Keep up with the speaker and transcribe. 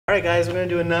Alright guys, we're going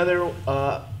to do another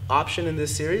option in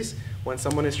this series when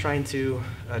someone is trying to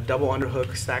double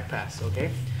underhook stack pass, okay?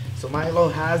 So Milo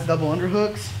has double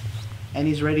underhooks and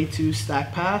he's ready to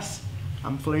stack pass.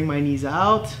 I'm flaring my knees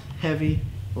out, heavy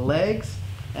legs,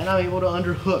 and I'm able to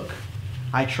underhook.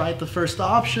 I tried the first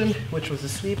option, which was a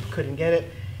sweep, couldn't get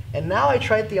it. And now I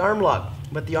tried the arm lock,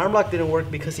 but the arm lock didn't work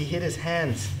because he hit his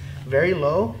hands very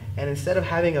low, and instead of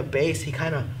having a base, he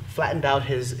kind of flattened out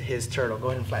his turtle. Go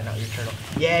ahead and flatten out your turtle.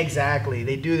 Yeah, exactly.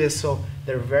 They do this so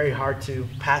they're very hard to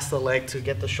pass the leg to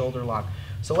get the shoulder lock.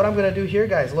 So what I'm gonna do here,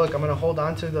 guys, look, I'm gonna hold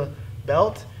on to the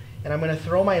belt and I'm gonna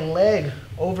throw my leg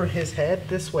over his head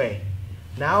this way.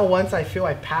 Now, once I feel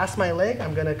I pass my leg,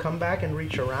 I'm gonna come back and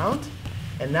reach around.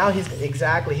 And now he's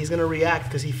gonna react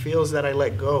because he feels that I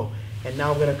let go. And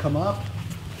now I'm gonna come up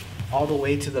all the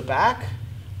way to the back.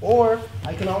 Or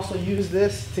I can also use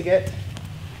this to get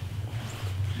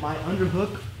my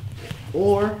underhook,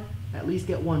 or at least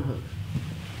get one hook.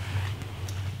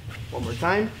 One more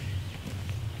time.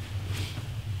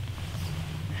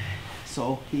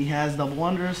 So he has double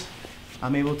unders.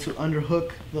 I'm able to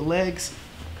underhook the legs,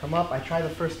 come up. I try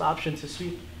the first option to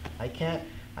sweep. I can't.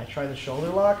 I try the shoulder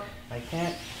lock. I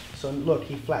can't. So look,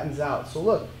 he flattens out. So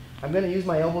look, I'm gonna use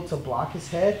my elbow to block his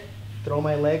head, throw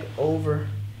my leg over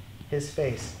his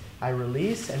face. I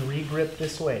release and re-grip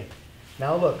this way.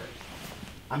 Now look,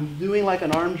 I'm doing like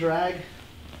an arm drag.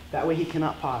 That way he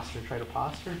cannot posture. Try to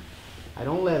posture. I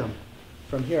don't let him.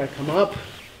 From here I come up,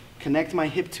 connect my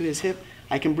hip to his hip.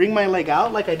 I can bring my leg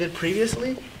out like I did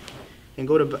previously and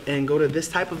go to this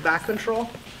type of back control.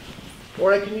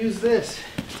 Or I can use this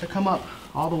to come up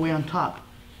all the way on top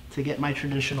to get my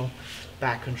traditional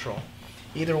back control.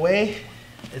 Either way,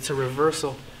 it's a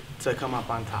reversal to come up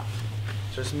on top.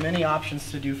 So there's many options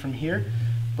to do from here,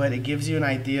 but it gives you an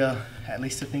idea, at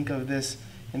least to think of this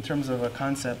in terms of a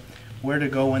concept, where to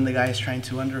go when the guy is trying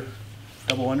to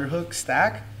double underhook,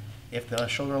 stack. If the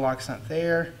shoulder lock's not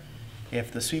there,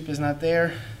 if the sweep is not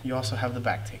there, you also have the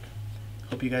back take.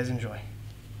 Hope you guys enjoy.